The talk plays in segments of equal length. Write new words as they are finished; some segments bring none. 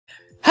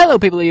Hello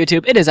people of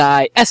YouTube, it is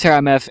I,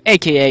 SRMF,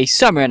 aka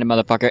Some Random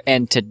Motherfucker,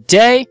 and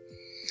today,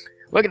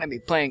 we're gonna be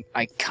playing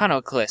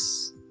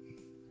Iconoclasts.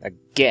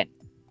 Again.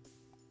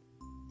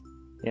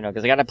 You know,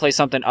 because I gotta play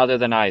something other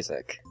than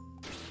Isaac.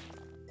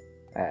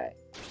 Alright.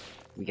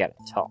 We gotta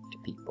talk to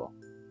people.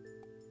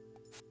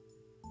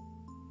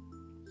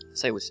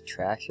 Say it was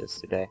trash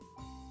yesterday.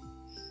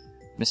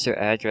 Mr.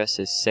 Address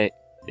is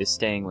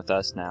staying with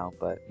us now,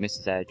 but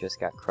Mrs. Address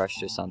got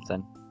crushed or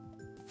something.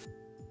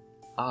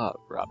 Ah,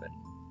 Robin.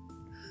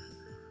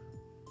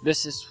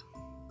 This is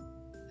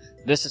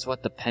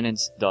what the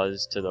penance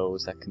does to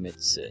those that commit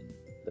sin.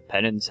 The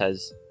penance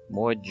has been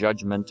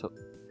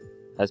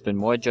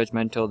more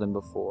judgmental than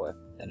before,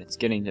 and it's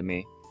getting to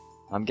me.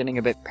 I'm getting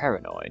a bit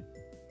paranoid.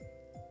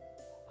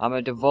 I'm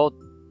as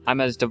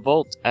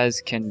devout as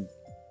can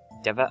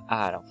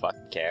I don't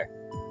fucking care.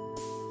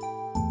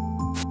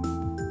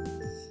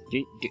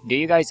 Do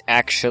you guys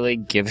actually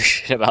give a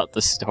shit about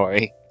the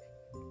story?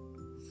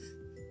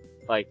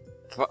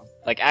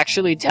 Like,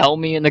 actually tell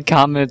me in the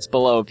comments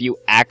below if you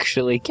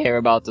actually care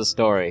about the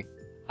story.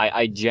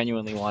 I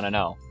genuinely want to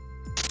know.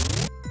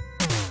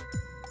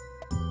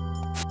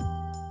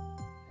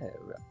 There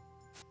we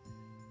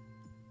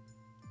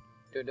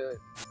go. Do it.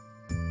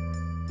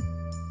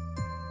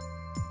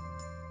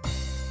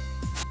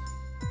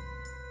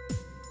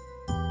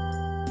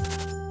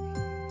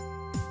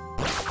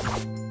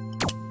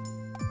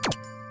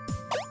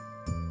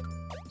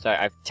 Sorry,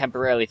 I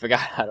temporarily forgot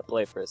how to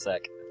play for a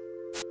sec.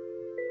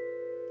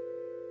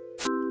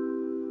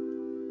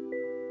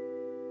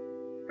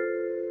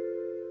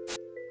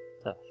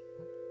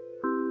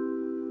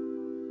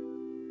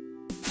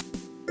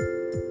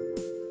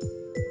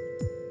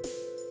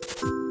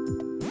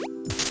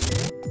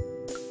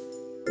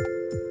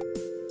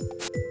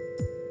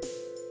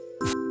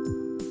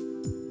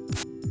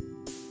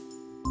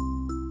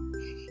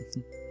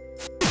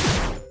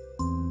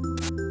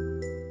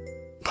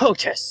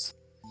 Pontus!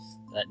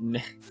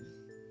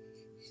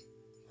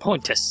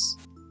 Pontus!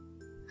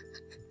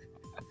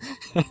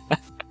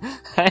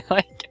 I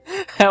like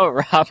how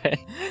Robin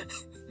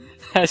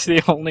has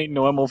the only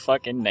normal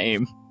fucking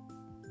name.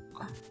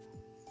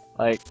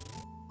 Like,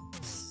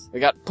 we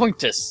got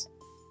Pontus!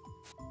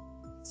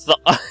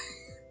 I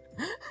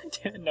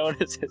didn't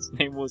notice his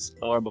name was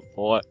Thor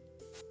before.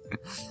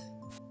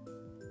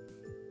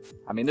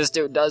 I mean, this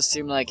dude does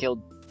seem like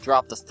he'll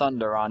drop the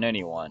thunder on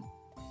anyone.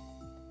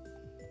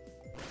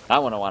 I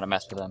wouldn't want to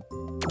mess with him.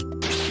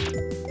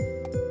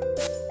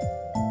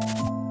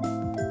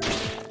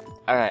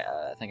 Alright,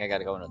 I think I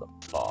gotta go into the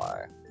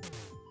bar.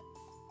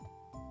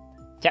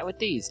 Chat with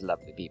these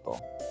lovely people.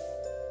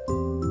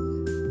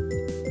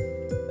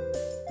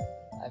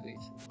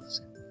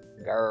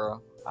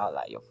 Girl, I'll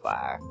light your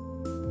fire.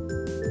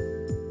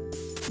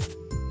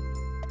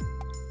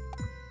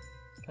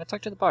 Can I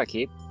talk to the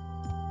barkeep?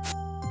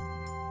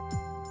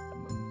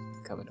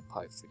 I'm coming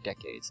apart for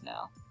decades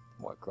now.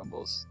 The more it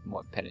crumbles, the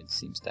more penance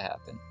seems to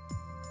happen.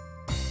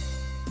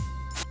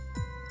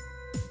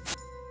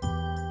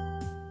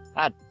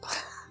 I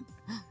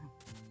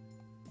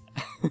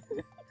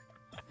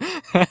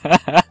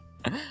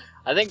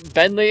think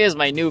Bentley is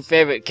my new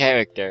favorite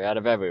character out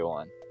of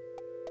everyone.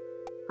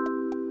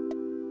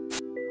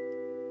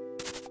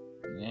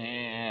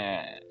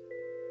 Yeah.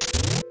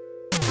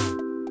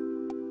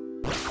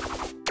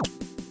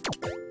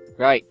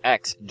 Right,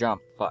 X,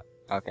 jump, fuck,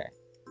 okay.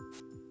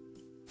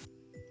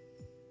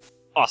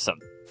 Awesome.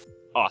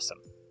 Awesome.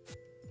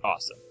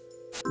 Awesome.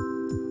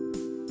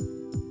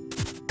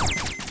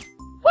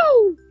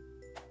 Woo!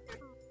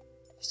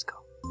 Let's go.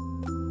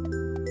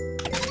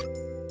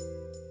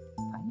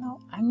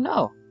 I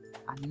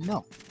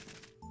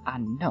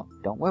know.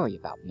 Don't worry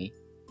about me.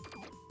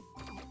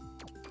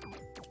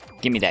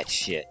 Give me that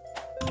shit.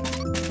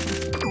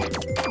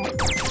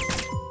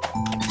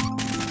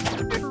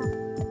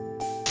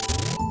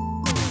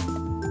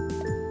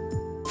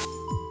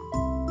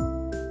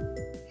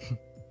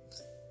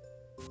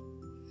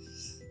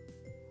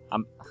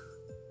 I'm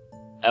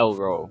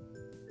Elroy.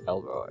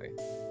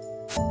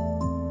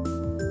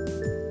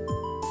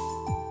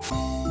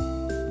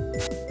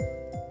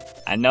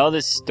 I know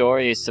this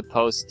story is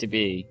supposed to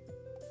be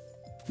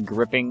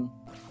gripping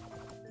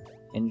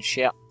and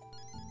shit,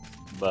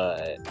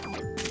 but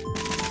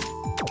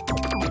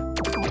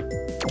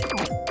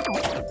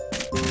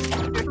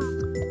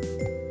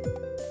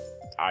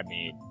I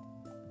mean,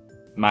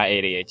 my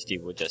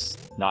ADHD would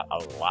just not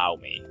allow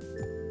me.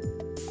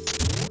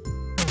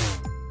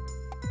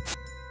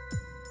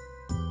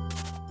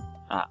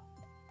 Ah,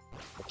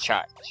 the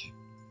charge.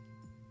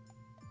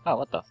 Oh,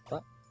 what the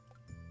fuck?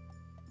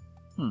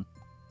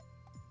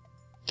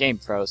 Game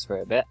froze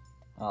for a bit.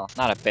 Well,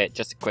 not a bit,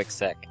 just a quick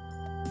sec.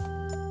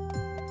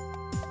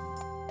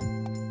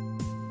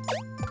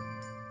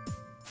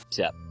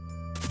 Yep.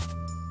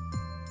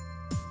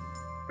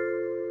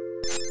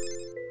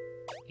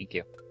 Thank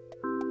you.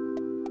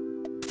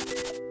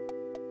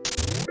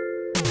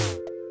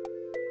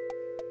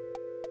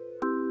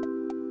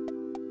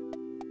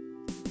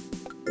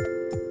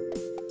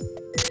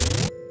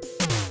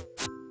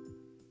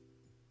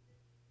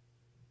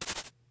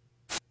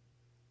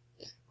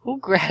 Who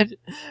grabbed...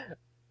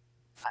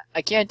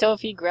 I can't tell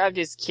if he grabbed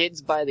his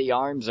kids by the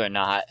arms or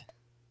not.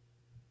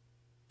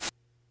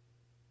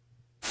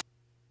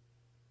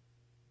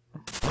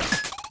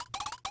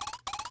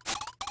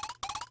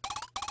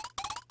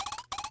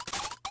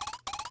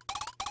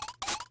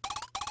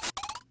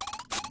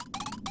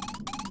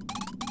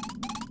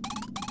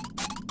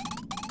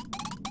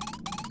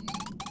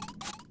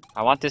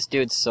 I want this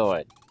dude's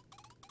sword.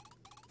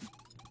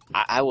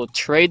 I will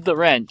trade the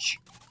wrench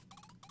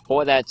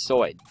for that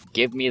sword.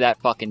 Give me that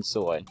fucking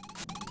sword.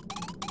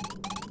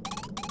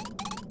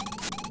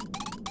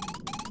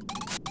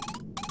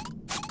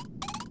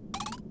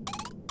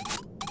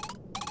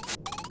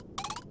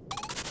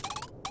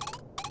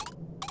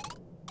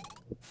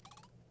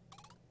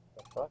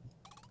 The fuck?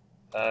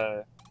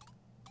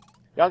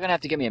 Y'all gonna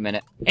have to give me a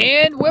minute.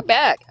 And we're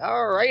back!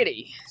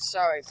 Alrighty.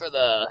 Sorry for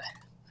the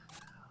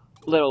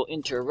little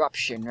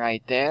interruption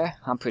right there.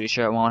 I'm pretty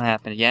sure it won't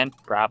happen again.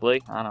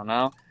 Probably. I don't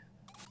know.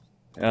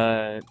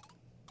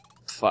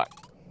 Fuck.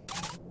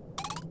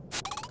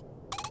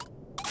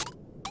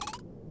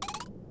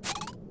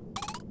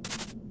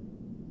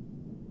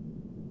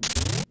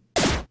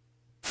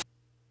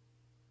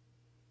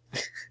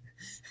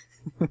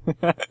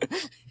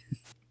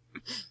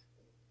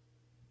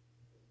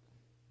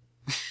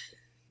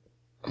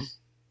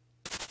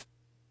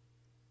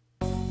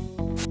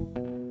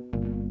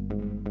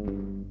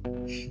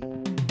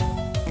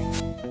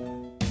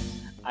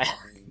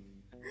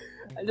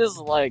 I just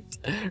liked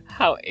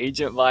how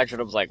Agent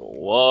Marshall was like,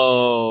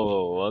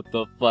 whoa, what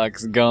the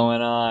fuck's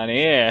going on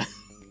here?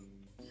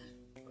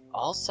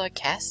 All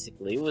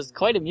sarcastically, it was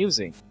quite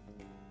amusing.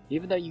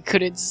 Even though you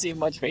couldn't see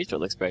much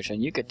facial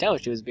expression, you could tell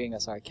she was being a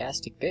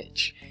sarcastic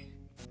bitch.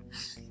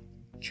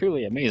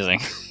 Truly amazing.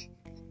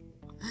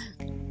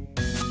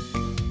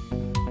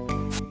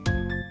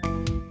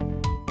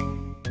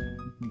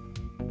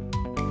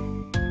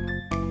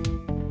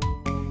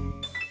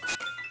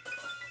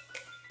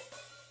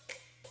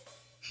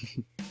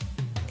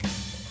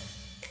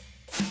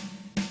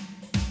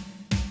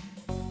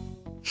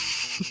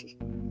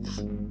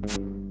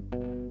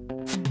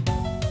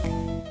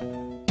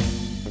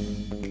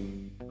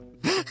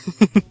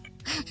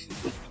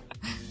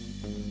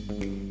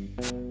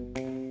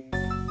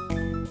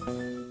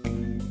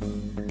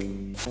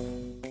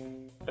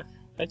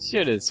 That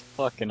shit is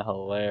fucking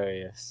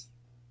hilarious.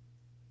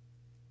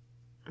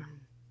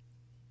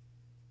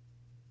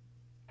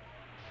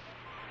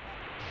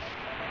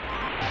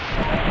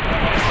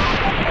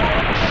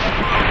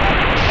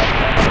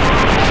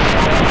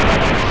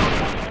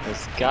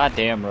 Those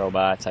goddamn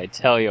robots, I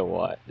tell you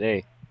what,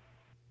 they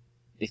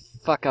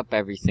fuck up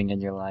everything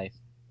in your life.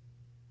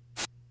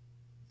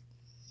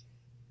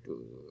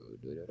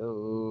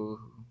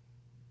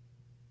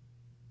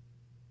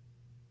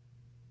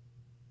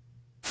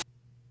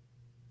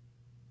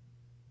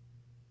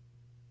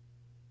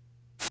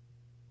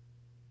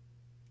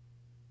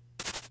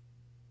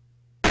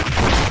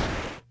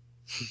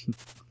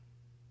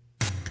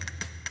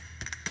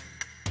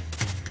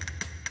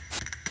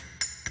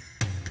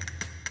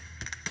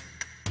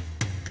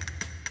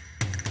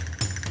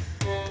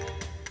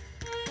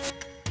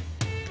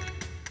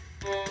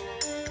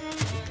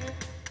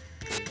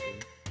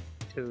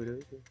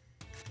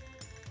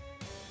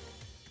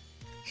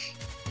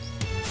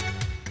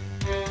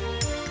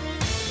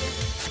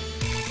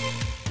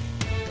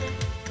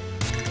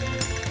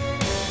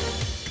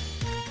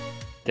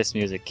 This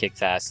music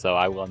kicks ass, though,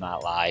 I will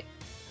not lie.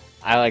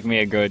 I like me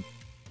a good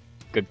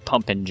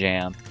pumpin'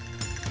 jam.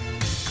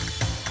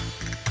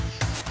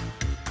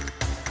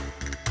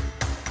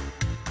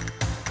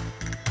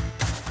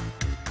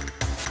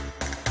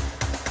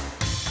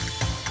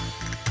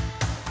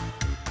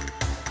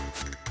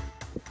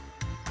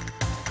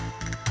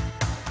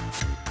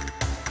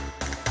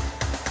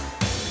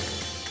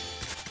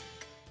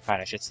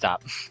 Alright, I should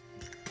stop.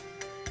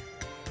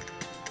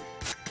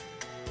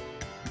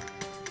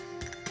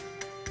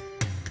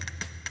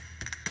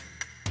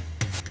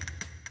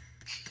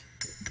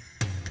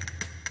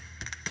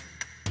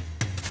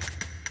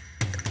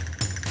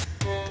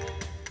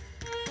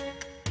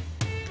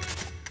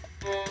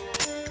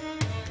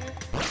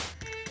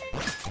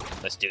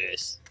 Let's do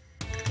this.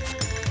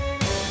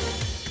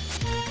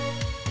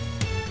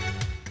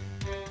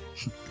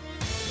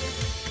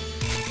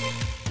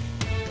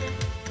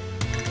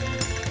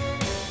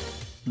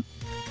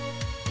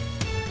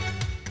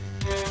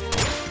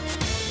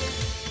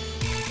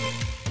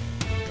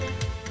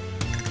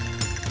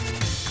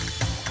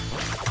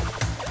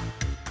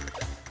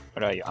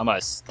 What are you? I'm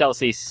a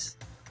stealthy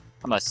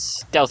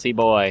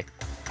boy.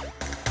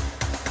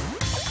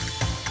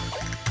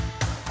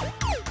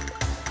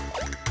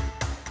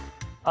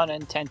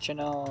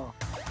 Unintentional.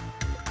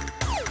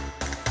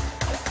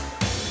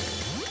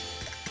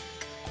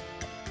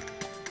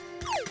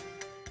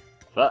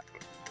 Fuck.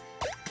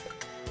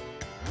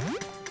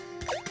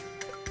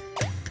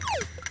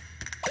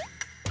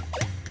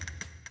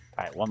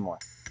 Alright, one more.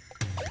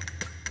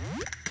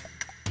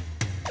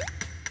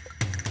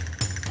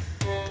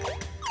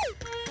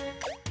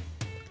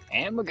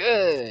 And we're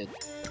good.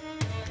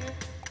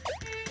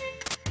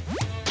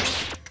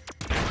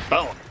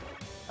 Boom!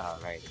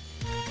 Alright.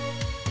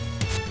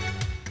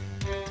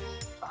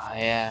 Oh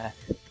yeah.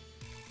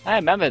 I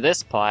remember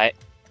this part.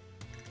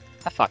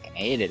 I fucking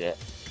hated it.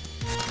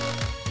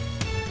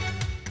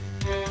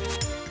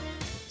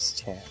 It's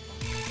terrible.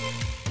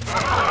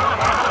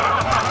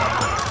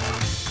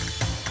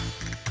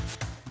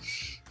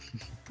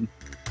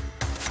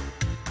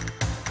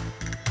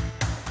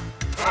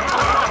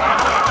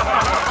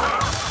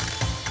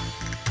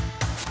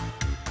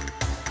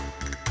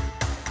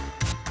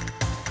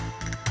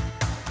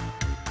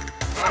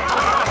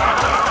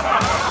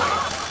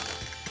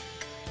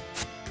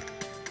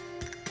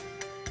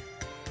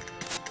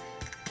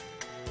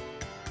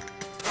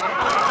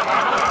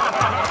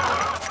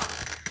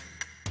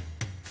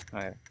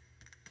 Alright.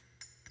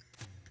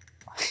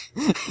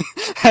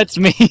 That's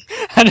me.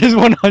 That is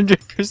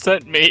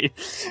 100% me.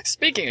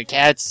 Speaking of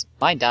cats,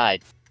 mine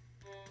died.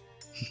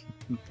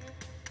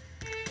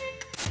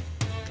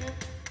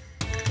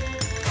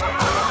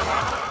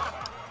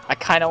 I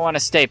kinda wanna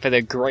stay for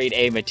the grade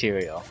A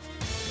material.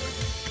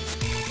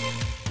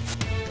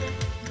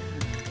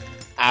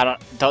 I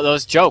don't...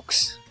 Those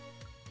jokes.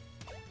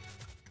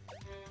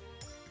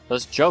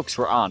 Those jokes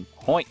were on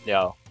point,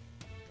 though.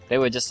 They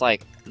were just,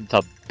 like,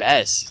 the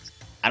best.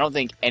 I don't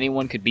think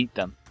anyone could beat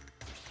them.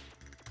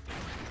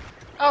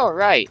 Oh,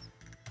 right.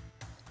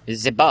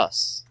 The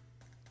boss.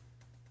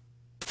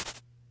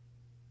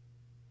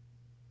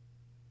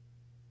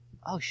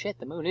 Oh shit,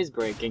 the moon is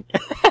breaking.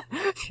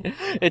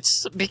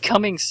 It's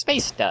becoming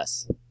space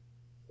dust.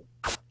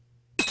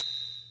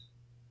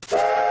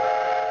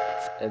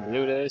 And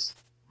looters.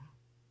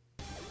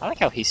 I like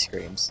how he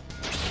screams.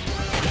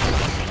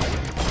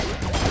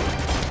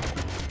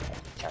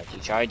 Chargy,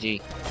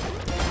 chargy.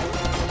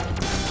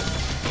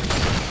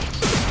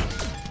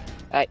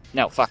 Hey,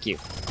 no, fuck you.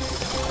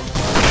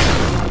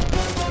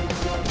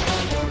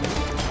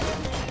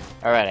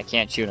 Alright, I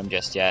can't shoot him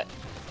just yet.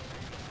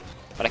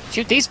 But I can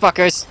shoot these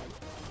fuckers!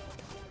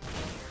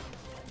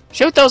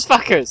 Shoot those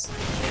fuckers!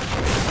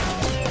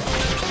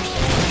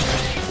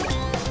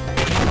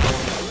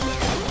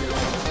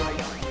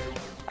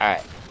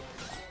 Alright.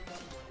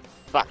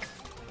 Fuck.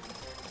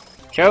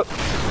 Shoot!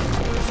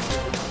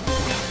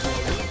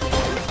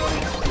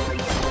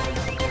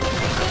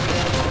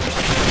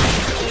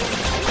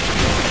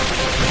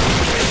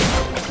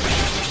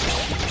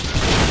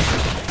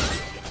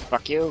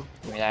 Fuck you.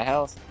 Give me that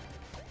health.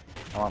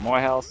 I want more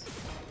health.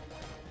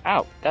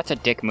 Ow, that's a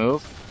dick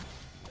move.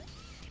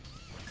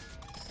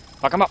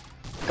 Fuck him up.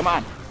 Come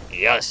on.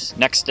 Yes,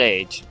 next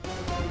stage.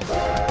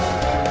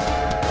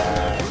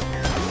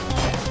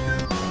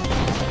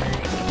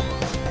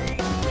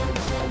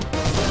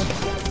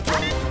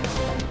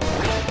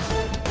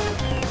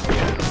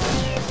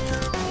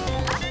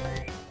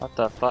 What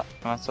the fuck?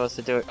 Am I supposed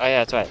to do it? Oh yeah,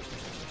 that's right.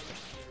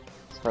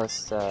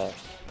 Supposed to...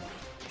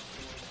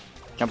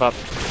 jump up.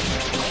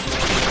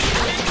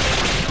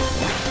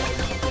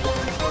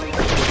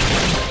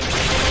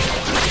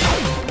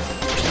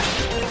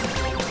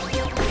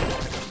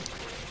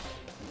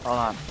 Hold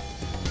on.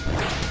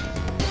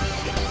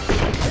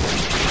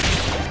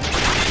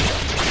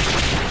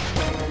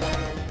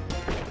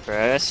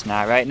 First,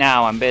 not right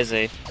now, I'm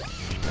busy.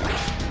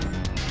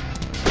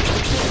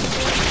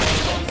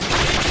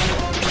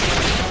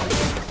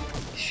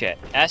 Shit.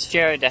 Ask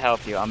Jared to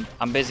help you.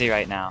 I'm busy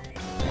right now.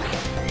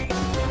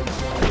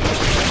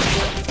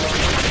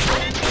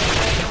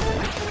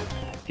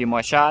 A few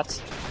more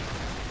shots.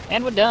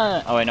 And we're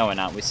done. Oh wait, no we're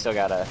not. We still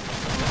gotta...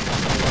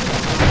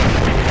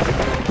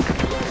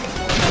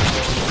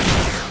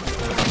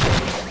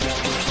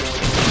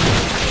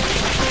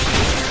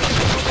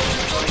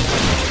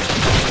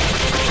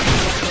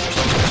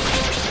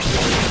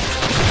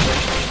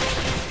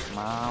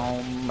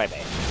 baby.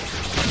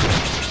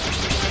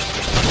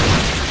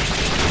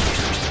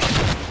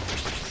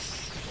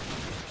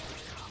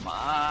 Come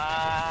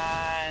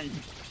on.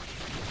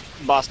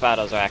 Boss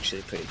battles are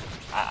actually pretty...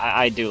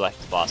 I do like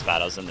the boss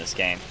battles in this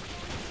game.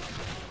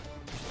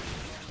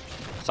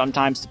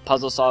 Sometimes the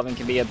puzzle solving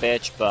can be a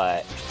bitch,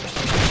 but...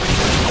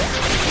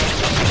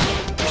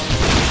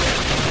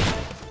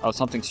 Oh,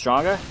 something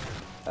stronger?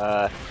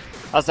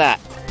 How's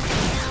that?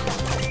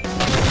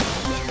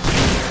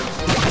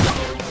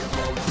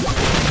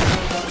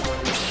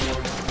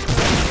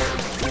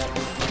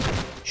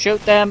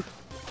 Shoot them!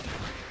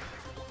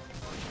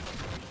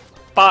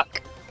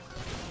 Fuck!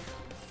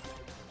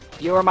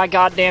 You are my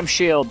goddamn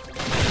shield!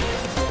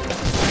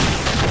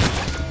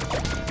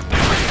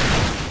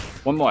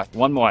 One more,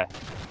 one more.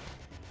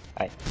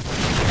 Alright.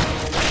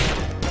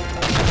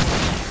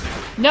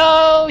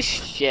 No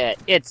shit!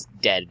 It's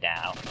dead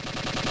now.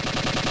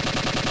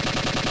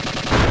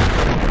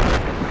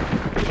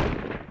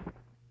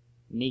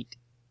 Neat.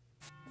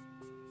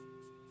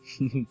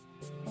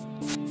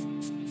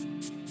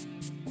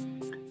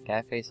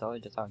 Cafe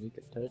solid, just how you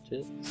can touch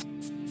it.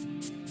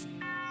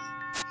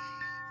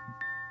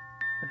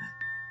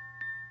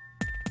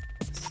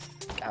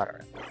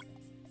 Scouter.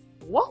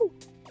 Whoa!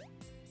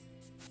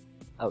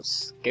 Oh,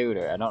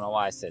 scooter. I don't know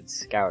why I said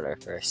scouter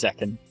for a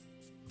second.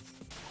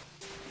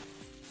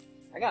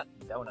 I got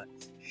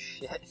donuts.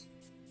 shit.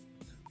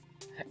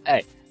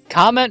 Hey,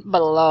 comment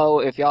below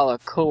if y'all are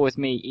cool with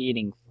me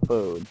eating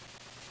food.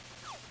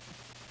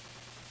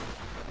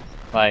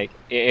 Like,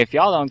 if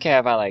y'all don't care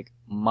if I, like,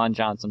 munch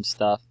on some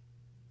stuff.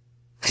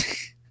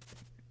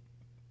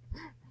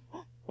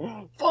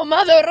 For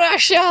Mother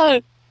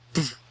Russia!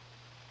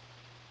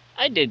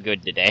 I did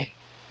good today.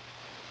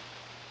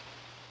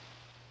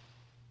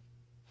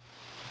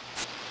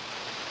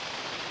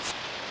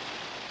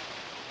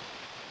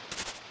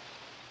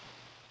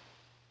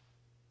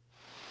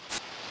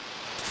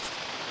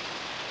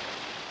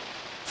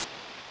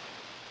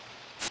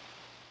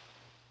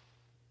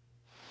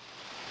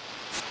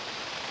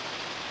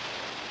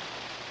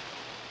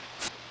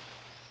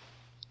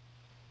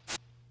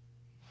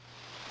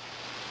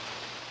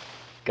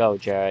 Go,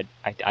 Jared.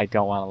 I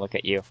don't want to look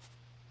at you.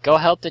 Go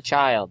help the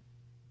child.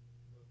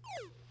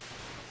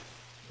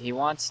 He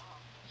wants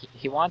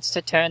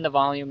to turn the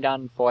volume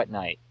down in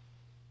Fortnite.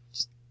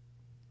 Just...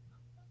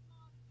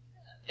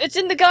 It's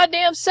in the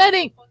goddamn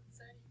setting!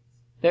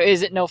 There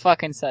isn't no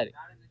fucking setting.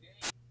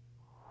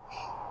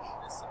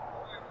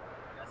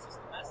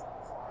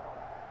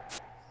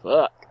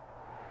 Fuck.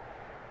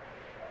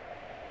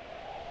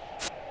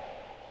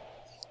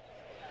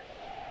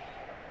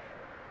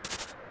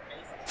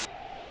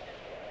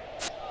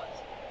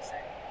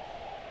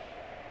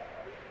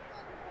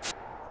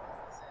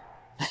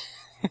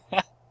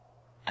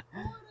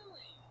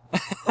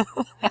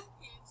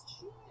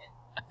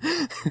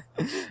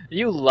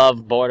 You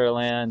love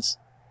Borderlands.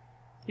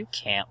 You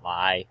can't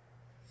lie.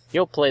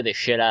 You'll play the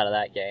shit out of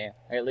that game.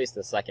 Or at least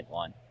the second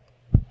one.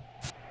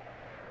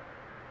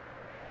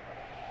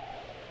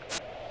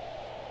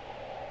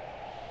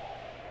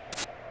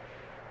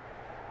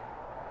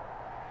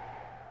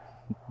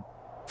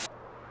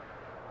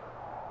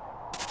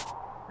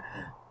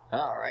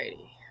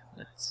 Alrighty.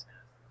 Let's...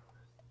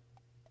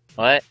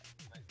 What?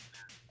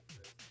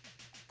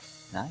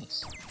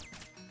 Nice.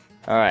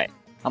 Alright.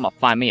 I'm gonna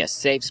find me a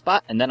safe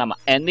spot, and then I'm gonna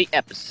end the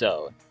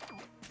episode.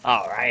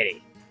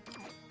 Alrighty.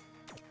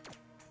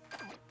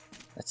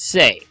 Let's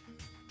save.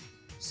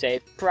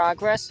 Save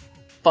progress?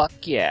 Fuck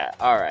yeah.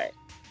 Alright.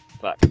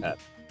 Fuck up.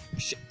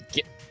 Shit.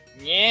 Get.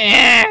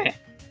 Yeah!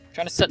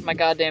 Trying to set my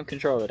goddamn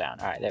controller down.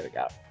 Alright, there we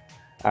go.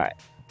 Alright.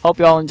 Hope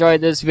you all enjoyed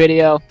this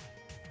video.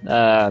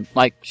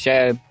 Like,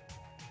 share,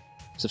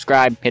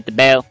 subscribe, hit the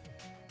bell.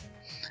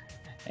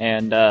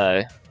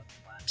 And,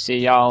 see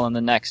y'all in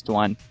the next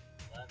one.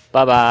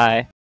 Bye-bye.